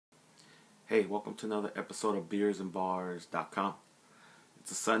Hey, welcome to another episode of beersandbars.com.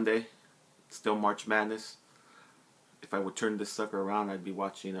 It's a Sunday, it's still March Madness. If I would turn this sucker around, I'd be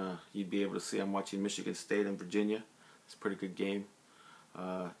watching, you'd be able to see I'm watching Michigan State and Virginia. It's a pretty good game.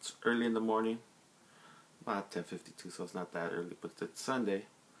 It's early in the morning, about 10:52, so it's not that early, but it's Sunday.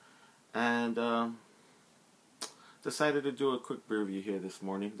 And decided to do a quick beer review here this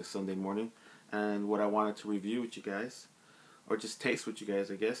Sunday morning. And what I wanted to review with you guys, or just taste with you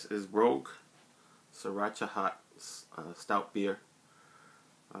guys, I guess, is Rogue Sriracha Stout beer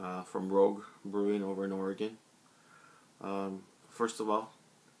from Rogue Brewing over in Oregon. First of all,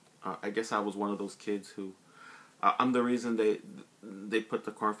 I guess I was one of those kids who I'm the reason they put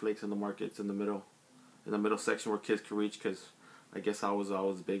the cornflakes in the markets in the middle section where kids could reach, because I guess I was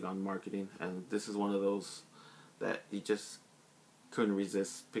always big on marketing, and this is one of those that you just couldn't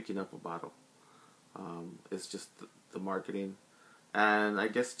resist picking up a bottle. It's just the marketing, and I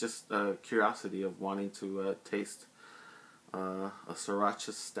guess just curiosity of wanting to taste a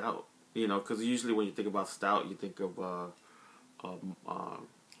Sriracha Stout. You know, because usually when you think about stout, you think of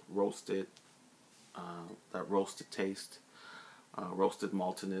roasted, that roasted taste, roasted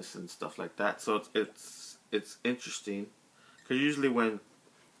maltiness and stuff like that. So it's interesting, because usually when,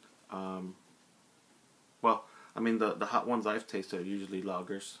 well, I mean the hot ones I've tasted are usually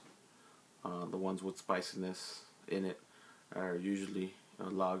lagers. The ones with spiciness in it are usually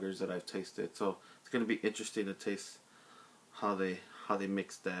lagers that I've tasted. So it's going to be interesting to taste how they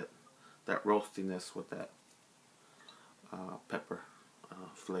mix that roastiness with that pepper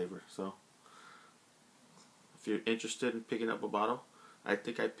flavor. So if you're interested in picking up a bottle, I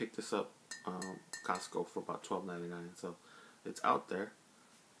think I picked this up Costco for about $12.99. So it's out there.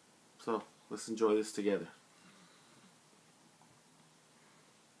 So let's enjoy this together.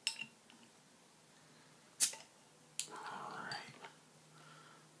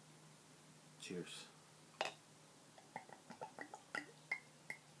 Cheers.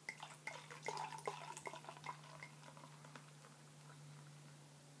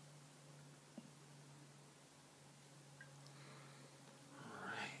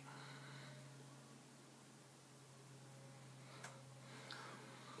 Alright.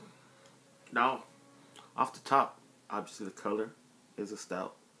 Now, off the top, obviously the color is a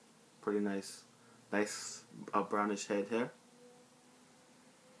stout. Pretty nice brownish head here.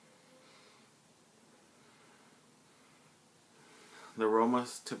 The aroma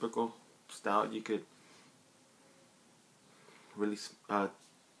is typical stout. You could really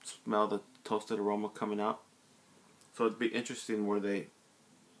smell the toasted aroma coming out. So it'd be interesting where they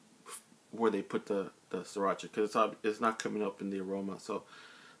put the sriracha, because it's not coming up in the aroma. So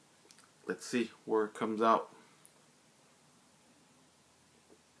let's see where it comes out.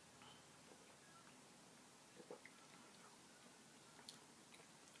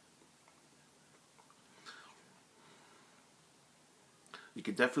 You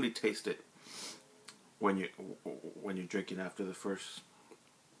can definitely taste it when you're drinking after the first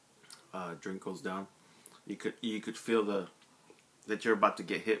drink goes down. You could feel that you're about to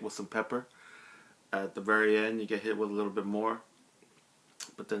get hit with some pepper. At the very end, you get hit with a little bit more,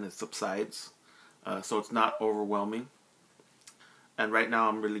 but then it subsides. So it's not overwhelming. And right now,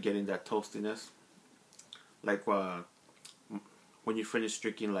 I'm really getting that toastiness, like when you finish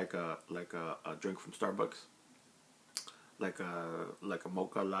drinking like a drink from Starbucks, like a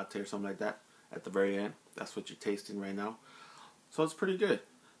mocha latte or something like that. At the very end, that's what you're tasting right now. So it's pretty good.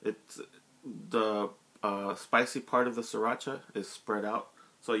 It's the spicy part of the sriracha is spread out,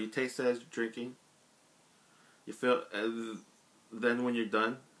 so you taste it as you're drinking. You feel, then when you're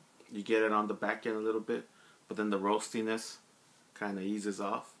done, you get it on the back end a little bit, but then the roastiness kind of eases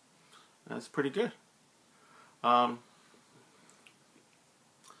off. That's pretty good. There's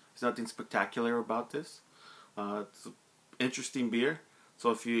nothing spectacular about this. It's an interesting beer. So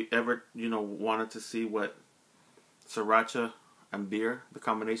if you ever, wanted to see what sriracha and beer, the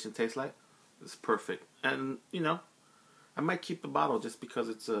combination, tastes like, it's perfect. And, I might keep the bottle just because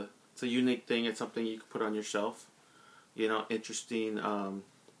it's a unique thing. It's something you can put on your shelf. Interesting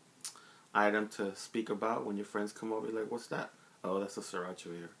item to speak about when your friends come over. You're like, what's that? Oh, that's a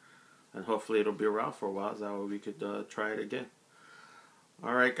sriracha here. And hopefully it'll be around for a while, so that way we could try it again.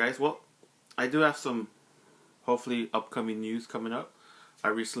 Alright, guys. Well, I do have some hopefully upcoming news coming up. I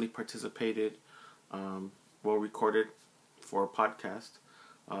recently participated, recorded for a podcast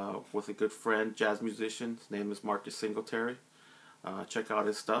with a good friend, jazz musician. His name is Marcus Singletary. Check out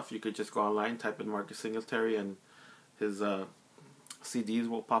his stuff. You could just go online, type in Marcus Singletary, and his CDs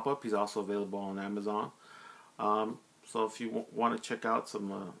will pop up. He's also available on Amazon. So if you want to check out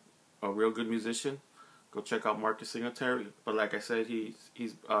a real good musician, go check out Marcus Singletary. But like I said,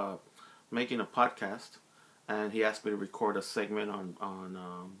 he's making a podcast, and he asked me to record a segment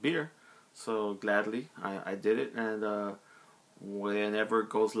on beer. So gladly, I did it, and whenever it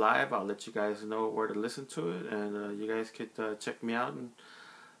goes live, I'll let you guys know where to listen to it, and you guys could check me out and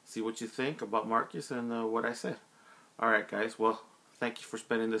see what you think about Marcus and what I said. Alright guys, well, thank you for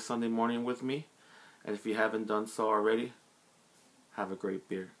spending this Sunday morning with me, and if you haven't done so already, have a great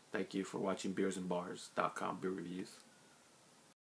beer. Thank you for watching beersandbars.com beer reviews.